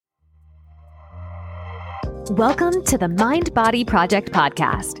Welcome to the Mind Body Project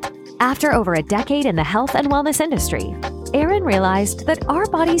podcast. After over a decade in the health and wellness industry, Aaron realized that our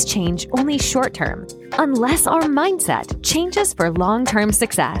bodies change only short term, unless our mindset changes for long-term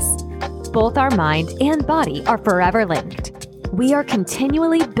success. Both our mind and body are forever linked. We are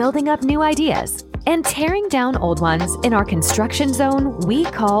continually building up new ideas and tearing down old ones in our construction zone we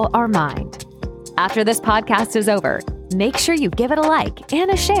call our mind. After this podcast is over, make sure you give it a like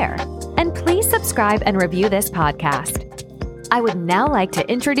and a share. And please subscribe and review this podcast. I would now like to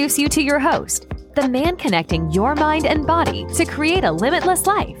introduce you to your host, the man connecting your mind and body to create a limitless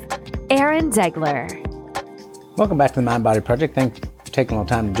life, Aaron Degler. Welcome back to the Mind Body Project. Thanks for taking a little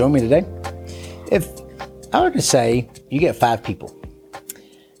time to join me today. If I were to say you get 5 people,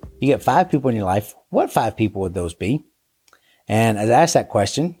 in your life, what 5 people would those be? And as I ask that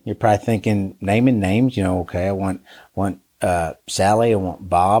question, you're probably thinking, naming names, okay, I want Sally, I want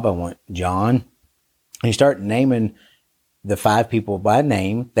Bob, I want John. And you start naming the 5 people by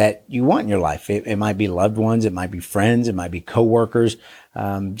name that you want in your life. It might be loved ones, it might be friends, it might be coworkers,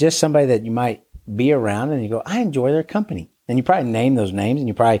 just somebody that you might be around and you go, I enjoy their company. And you probably name those names and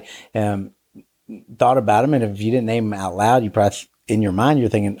you probably thought about them. And if you didn't name them out loud, you probably, in your mind, you're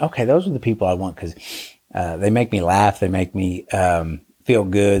thinking, okay, those are the people I want because they make me laugh, they make me feel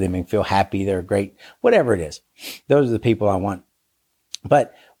good, they make me feel happy, they're great, whatever it is. Those are the people I want.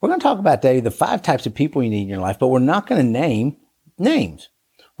 But we're going to talk about today the 5 types of people you need in your life, but we're not going to name names.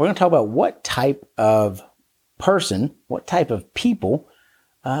 We're going to talk about what type of person, what type of people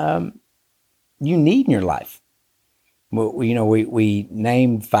you need in your life. We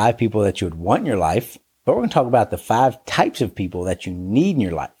named 5 people that you would want in your life, but we're going to talk about the 5 types of people that you need in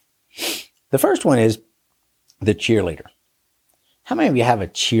your life. The first one is the cheerleader. How many of you have a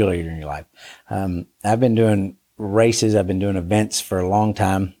cheerleader in your life? I've been doing races. I've been doing events for a long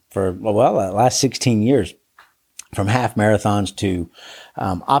time, the last 16 years, from half marathons to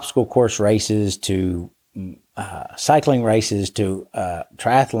obstacle course races to cycling races to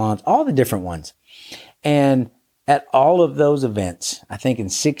triathlons, all the different ones. And at all of those events, I think in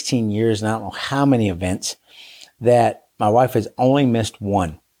 16 years, and I don't know how many events, that my wife has only missed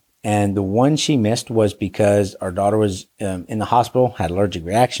one. And the one she missed was because our daughter was in the hospital, had allergic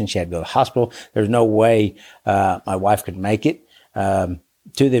reaction. She had to go to the hospital. There's no way my wife could make it to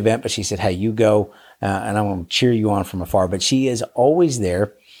the event, but she said, hey, you go, and I'm going to cheer you on from afar. But she is always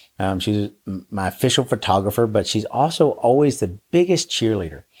there. She's my official photographer, but she's also always the biggest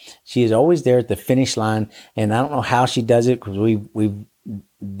cheerleader. She is always there at the finish line, and I don't know how she does it because we've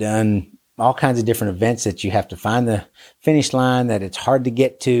done all kinds of different events that you have to find the finish line, that it's hard to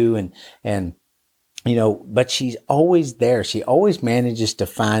get to. But she's always there. She always manages to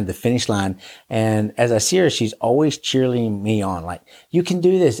find the finish line. And as I see her, she's always cheerleading me on, like, you can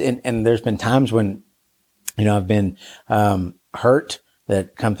do this. And there's been times when, I've been, hurt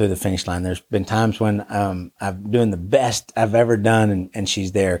that come through the finish line. There's been times when, I'm doing the best I've ever done and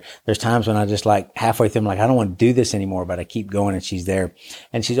she's there. There's times when I just like halfway through, I'm like, I don't want to do this anymore, but I keep going and she's there.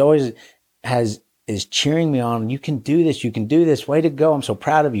 And she's always is cheering me on. You can do this. Way to go. I'm so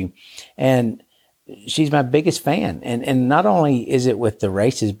proud of you. And she's my biggest fan. And not only is it with the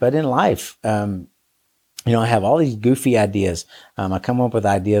races, but in life. I have all these goofy ideas. I come up with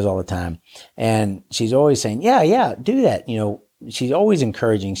ideas all the time. And she's always saying, yeah, do that. She's always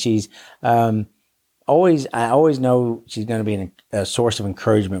encouraging. She's I always know she's going to be a source of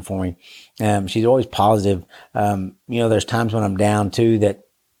encouragement for me. She's always positive. There's times when I'm down too that,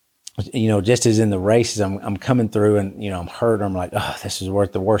 just as in the races, I'm coming through and, I'm hurt. I'm like, oh, this is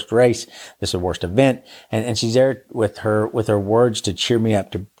worth the worst race. This is the worst event. And she's there with her words to cheer me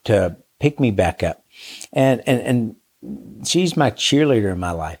up, to pick me back up. And she's my cheerleader in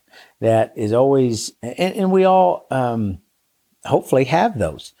my life that is always, and we all, hopefully have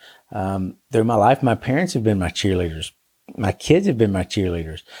those. Through my life, my parents have been my cheerleaders. My kids have been my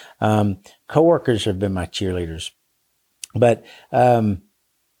cheerleaders. Coworkers have been my cheerleaders. But,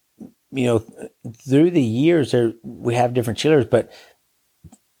 through the years, we have different cheerleaders, but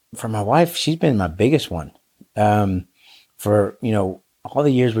for my wife, she's been my biggest one. For, all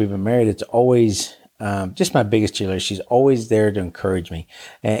the years we've been married, it's always just my biggest cheerleader. She's always there to encourage me.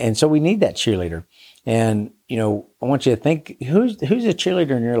 And so we need that cheerleader. And, I want you to think, who's a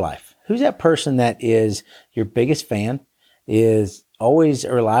cheerleader in your life? Who's that person that is your biggest fan, is always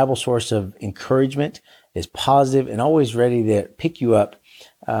a reliable source of encouragement, is positive, and always ready to pick you up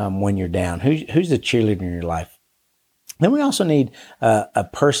when you're down? Who's the cheerleader in your life? Then we also need a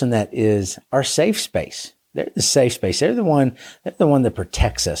person that is our safe space. They're the safe space. They're the one that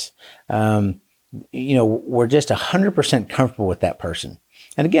protects us. We're just 100% comfortable with that person.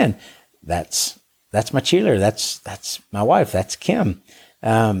 And again, that's that's my cheerleader. That's my wife. That's Kim.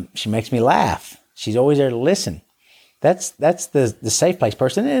 She makes me laugh. She's always there to listen. That's the safe place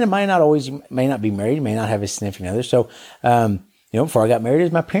person. And it may not be married, may not have a significant other. So, before I got married, it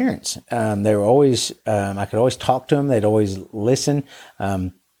was my parents. They were always, I could always talk to them. They'd always listen.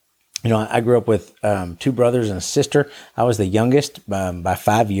 I grew up with 2 brothers and a sister. I was the youngest by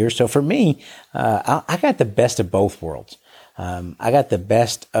 5 years. So for me, I got the best of both worlds. I got the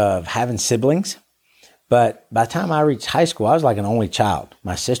best of having siblings. But by the time I reached high school, I was like an only child.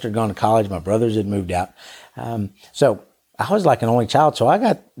 My sister had gone to college. My brothers had moved out. So I was like an only child. So I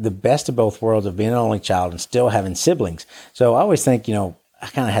got the best of both worlds of being an only child and still having siblings. So I always think, I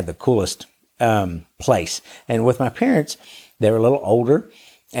kind of had the coolest place. And with my parents, they were a little older.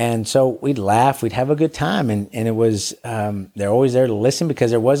 And so we'd laugh, we'd have a good time. And it was, they're always there to listen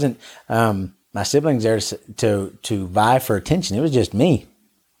because there wasn't my siblings there to vie for attention. It was just me.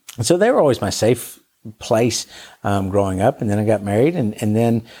 And so they were always my safe place growing up. And then I got married, and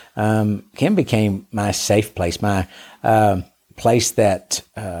then Kim became my safe place, my place that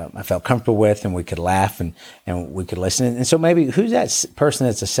I felt comfortable with, and we could laugh and we could listen. And so maybe who's that person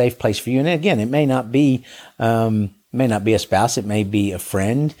that's a safe place for you? And again, it may not be a spouse. It may be a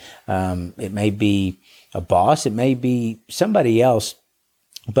friend. It may be a boss. It may be somebody else.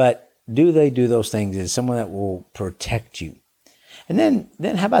 But do they do those things? Is someone that will protect you? And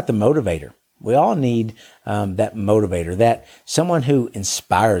then how about the motivator? We all need that motivator, that someone who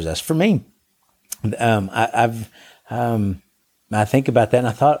inspires us. For me, I think about that, and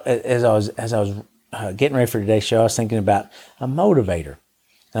I thought as I was getting ready for today's show, I was thinking about a motivator,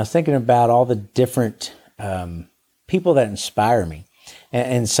 and I was thinking about all the different people that inspire me,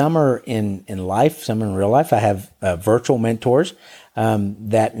 and some are in life, some are in real life. I have virtual mentors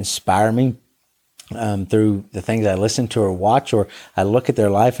that inspire me through the things I listen to or watch, or I look at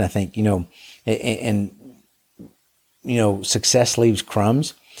their life and I think, success leaves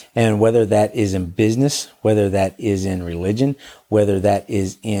crumbs. And whether that is in business, whether that is in religion, whether that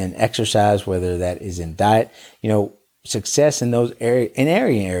is in exercise, whether that is in diet, success in those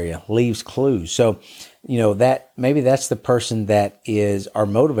area leaves clues. So, that maybe that's the person that is our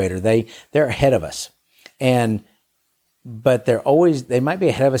motivator. They're ahead of us, but they might be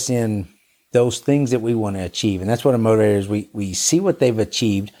ahead of us in those things that we want to achieve. And that's what a motivator is. We see what they've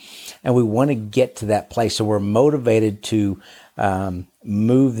achieved and we want to get to that place. So we're motivated to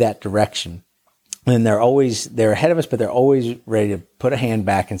move that direction. And they're ahead of us, but they're always ready to put a hand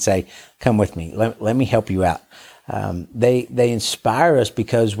back and say, come with me. Let me help you out. They inspire us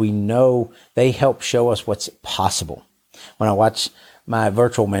because we know they help show us what's possible. When I watch my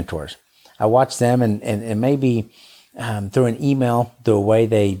virtual mentors, I watch them and maybe through an email, through the way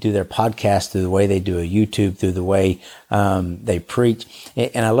they do their podcast, through the way they do a YouTube, through the way they preach.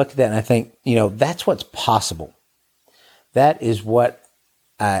 And I look at that and I think, that's what's possible. That is what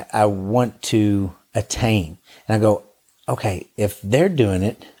I want to attain. And I go, okay, if they're doing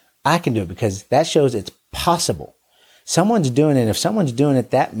it, I can do it because that shows it's possible. Someone's doing it. If someone's doing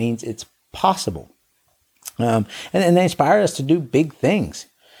it, that means it's possible. And they inspire us to do big things.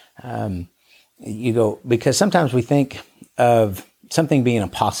 Because sometimes we think of something being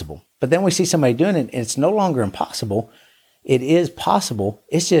impossible, but then we see somebody doing it and it's no longer impossible. It is possible.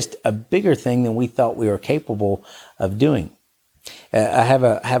 It's just a bigger thing than we thought we were capable of doing. I have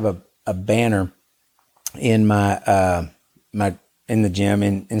a banner in my in the gym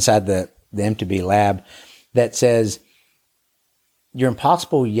inside the M2B lab that says, "Your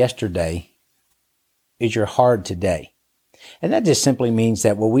impossible yesterday is your hard today." And that just simply means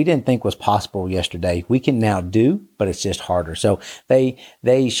that what we didn't think was possible yesterday, we can now do, but it's just harder. So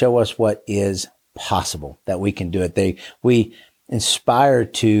they show us what is possible, that we can do it. We inspire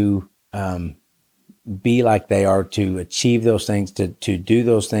to be like they are, to achieve those things, to do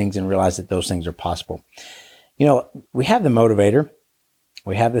those things and realize that those things are possible. We have the motivator,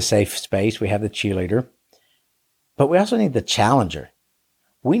 we have the safe space, we have the cheerleader, but we also need the challenger.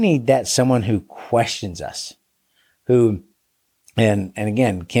 We need that someone who questions us, who, and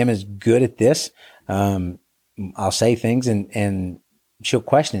again, Kim is good at this. I'll say things and she'll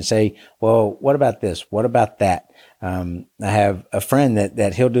question and say, well, what about this? What about that? I have a friend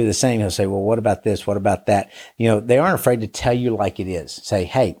that he'll do the same. He'll say, well, what about this? What about that? They aren't afraid to tell you like it is. Say,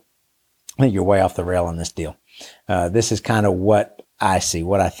 hey, I think you're way off the rail on this deal. This is kind of what I see,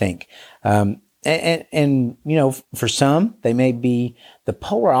 what I think. And for some, they may be the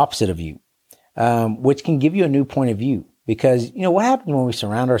polar opposite of you, which can give you a new point of view. Because, what happens when we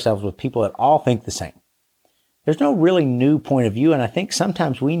surround ourselves with people that all think the same? There's no really new point of view. And I think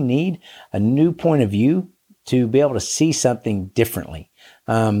sometimes we need a new point of view to be able to see something differently.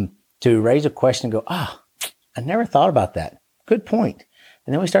 to raise a question and go, I never thought about that. Good point.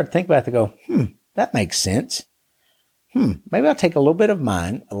 And then we start to think about it and go, that makes sense. Maybe I'll take a little bit of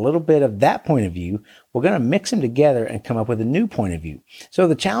mine, a little bit of that point of view. We're going to mix them together and come up with a new point of view. So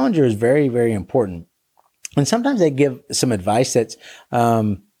the challenger is very, very important. And sometimes they give some advice that's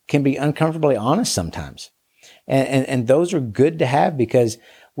can be uncomfortably honest sometimes. And those are good to have because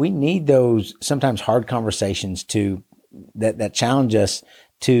we need those sometimes hard conversations that challenge us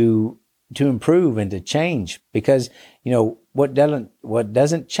to improve and to change. Because, what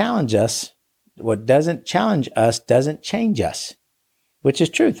doesn't challenge us doesn't change us, which is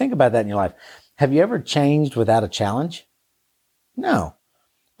true. Think about that in your life. Have you ever changed without a challenge? No.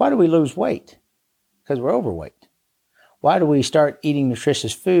 Why do we lose weight? Because we're overweight. Why do we start eating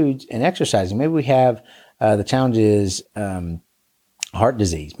nutritious foods and exercising? Maybe we have the challenge is heart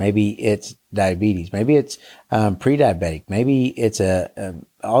disease. Maybe it's diabetes. Maybe it's pre-diabetic. Maybe it's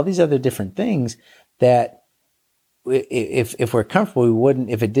all these other different things that if we're comfortable, we wouldn't.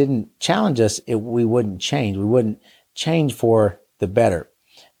 If it didn't challenge us, we wouldn't change. We wouldn't change for the better.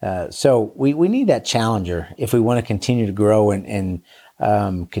 So we need that challenger if we want to continue to grow and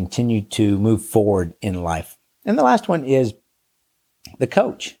continue to move forward in life. And the last one is the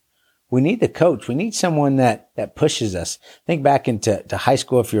coach. We need the coach. We need someone that pushes us. Think back into high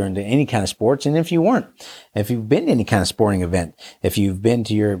school if you're into any kind of sports, and if you weren't, if you've been to any kind of sporting event, if you've been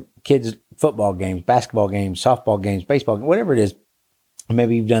to your kids' football games, basketball games, softball games, baseball, whatever it is,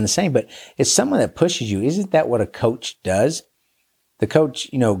 maybe you've done the same, but it's someone that pushes you. Isn't that what a coach does? The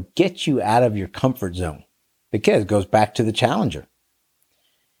coach, gets you out of your comfort zone because it goes back to the challenger.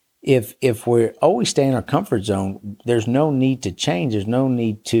 If we're always staying in our comfort zone, there's no need to change. There's no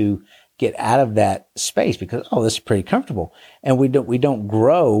need to get out of that space because, this is pretty comfortable. And we don't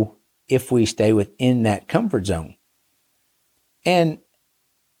grow if we stay within that comfort zone. And,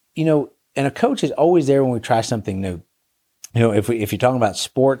 and a coach is always there when we try something new. If you're talking about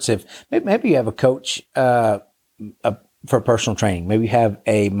sports, if maybe you have a coach, for personal training, maybe you have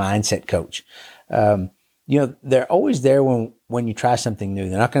a mindset coach. They're always there when you try something new.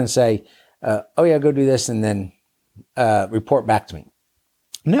 They're not going to say, go do this and then report back to me.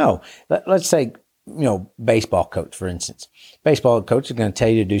 No, let's say, baseball coach, for instance. Baseball coach is going to tell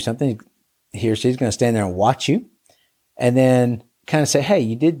you to do something. He or she's going to stand there and watch you and then kind of say, hey,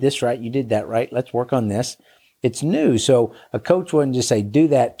 you did this right. You did that right. Let's work on this. It's new. So a coach wouldn't just say, do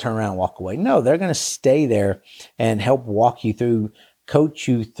that, turn around, walk away. No, they're going to stay there and help walk you through, coach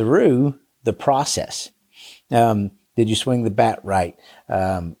you through the process. Did you swing the bat right?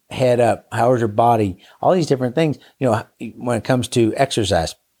 Head up? How was your body? All these different things. When it comes to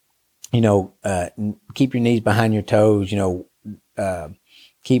exercise, keep your knees behind your toes.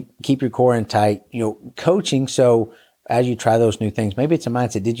 Keep your core in tight. Coaching. So as you try those new things, maybe it's a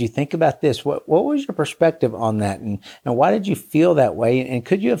mindset. Did you think about this? What was your perspective on that? And why did you feel that way? And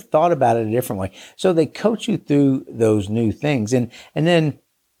could you have thought about it a different way? So they coach you through those new things. And then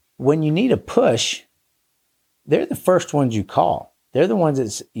when you need a push, they're the first ones you call. They're the ones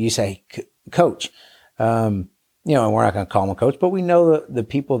that you say, coach. And we're not going to call them a coach, but we know the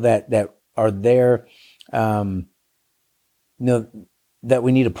people that are there, that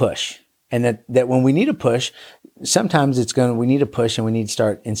we need a push. And that when we need a push, sometimes we need a push and we need to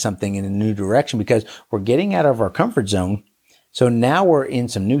start in something in a new direction because we're getting out of our comfort zone. So now we're in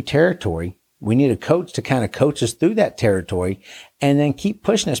some new territory. We need a coach to kind of coach us through that territory and then keep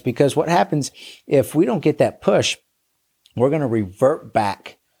pushing us, because what happens if we don't get that push, we're going to revert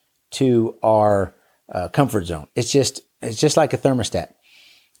back to our comfort zone. It's just like a thermostat.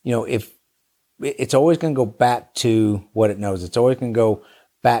 If it's always going to go back to what it knows. It's always going to go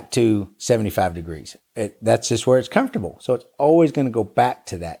back to 75 degrees. That's just where it's comfortable. So it's always going to go back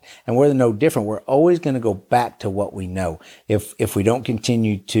to that. And we're no different. We're always going to go back to what we know. If we don't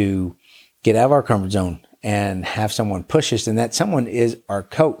continue to get out of our comfort zone and have someone push us, then that someone is our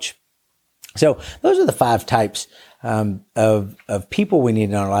coach. So those are the 5 types of people we need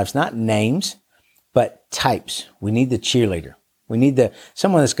in our lives, not names, but types. We need the cheerleader. We need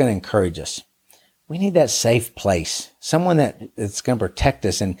someone that's going to encourage us. We need that safe place, someone that's going to protect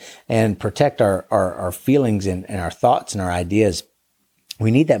us and protect our feelings and our thoughts and our ideas. We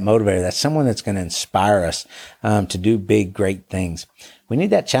need that motivator. That's someone that's going to inspire us to do big, great things. We need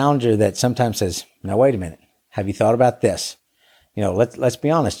that challenger that sometimes says, "Now, wait a minute. Have you thought about this? Let's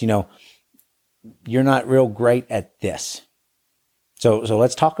be honest. You're not real great at this. So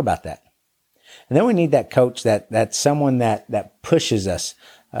let's talk about that." And then we need that coach that's someone that pushes us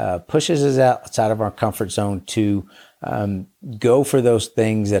outside of our comfort zone to go for those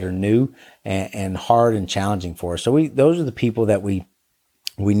things that are new and hard and challenging for us. So those are the people that we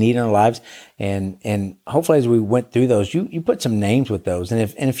we need in our lives. And hopefully as we went through those, you put some names with those. And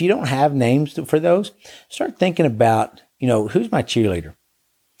if you don't have names for those, start thinking about, who's my cheerleader?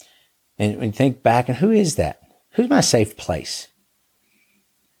 And think back, and who is that? Who's my safe place?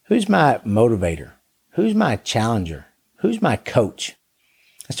 Who's my motivator? Who's my challenger? Who's my coach?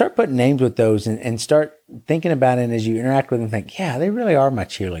 And start putting names with those and start thinking about it. And as you interact with them, think, yeah, they really are my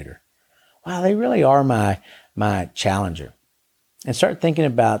cheerleader. Wow, they really are my challenger. And start thinking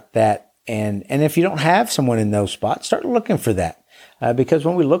about that. And if you don't have someone in those spots, start looking for that. Because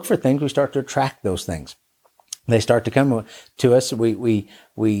when we look for things, we start to attract those things. They start to come to us.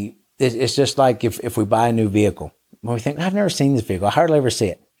 It's just like if we buy a new vehicle. When we think, I've never seen this vehicle, I hardly ever see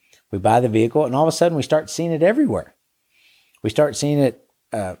it. We buy the vehicle, and all of a sudden we start seeing it everywhere. We start seeing it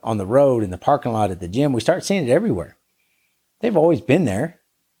on the road, in the parking lot, at the gym. We start seeing it everywhere. They've always been there.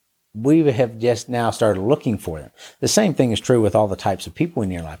 We have just now started looking for them. The same thing is true with all the types of people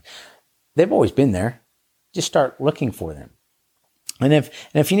in your life. They've always been there. Just start looking for them. And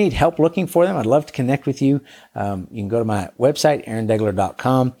if you need help looking for them, I'd love to connect with you. You can go to my website,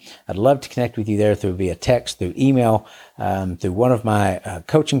 aarondegler.com. I'd love to connect with you there via text, through email, through one of my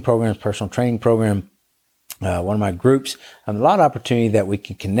coaching programs, personal training program, one of my groups. A lot of opportunity that we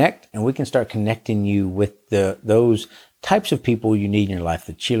can connect, and we can start connecting you with those types of people you need in your life: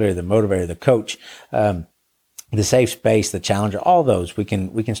 the cheerleader, the motivator, the coach, the safe space, the challenger, all those. We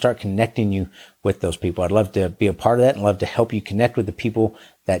can start connecting you with those people. I'd love to be a part of that and love to help you connect with the people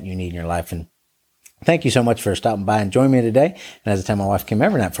that you need in your life. And thank you so much for stopping by and joining me today. And as I tell my wife Kim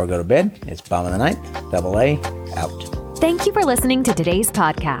every night before I go to bed, it's Bomb in the Ninth, AA, out. Thank you for listening to today's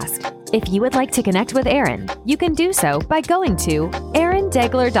podcast. If you would like to connect with Aaron, you can do so by going to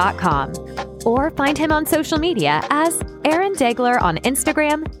aarondegler.com or find him on social media as Aaron Degler on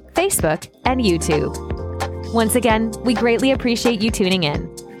Instagram, Facebook, and YouTube. Once again, we greatly appreciate you tuning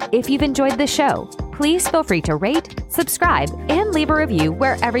in. If you've enjoyed the show, please feel free to rate, subscribe, and leave a review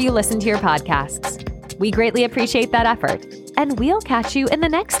wherever you listen to your podcasts. We greatly appreciate that effort, and we'll catch you in the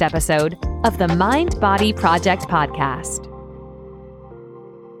next episode of the Mind Body Project Podcast.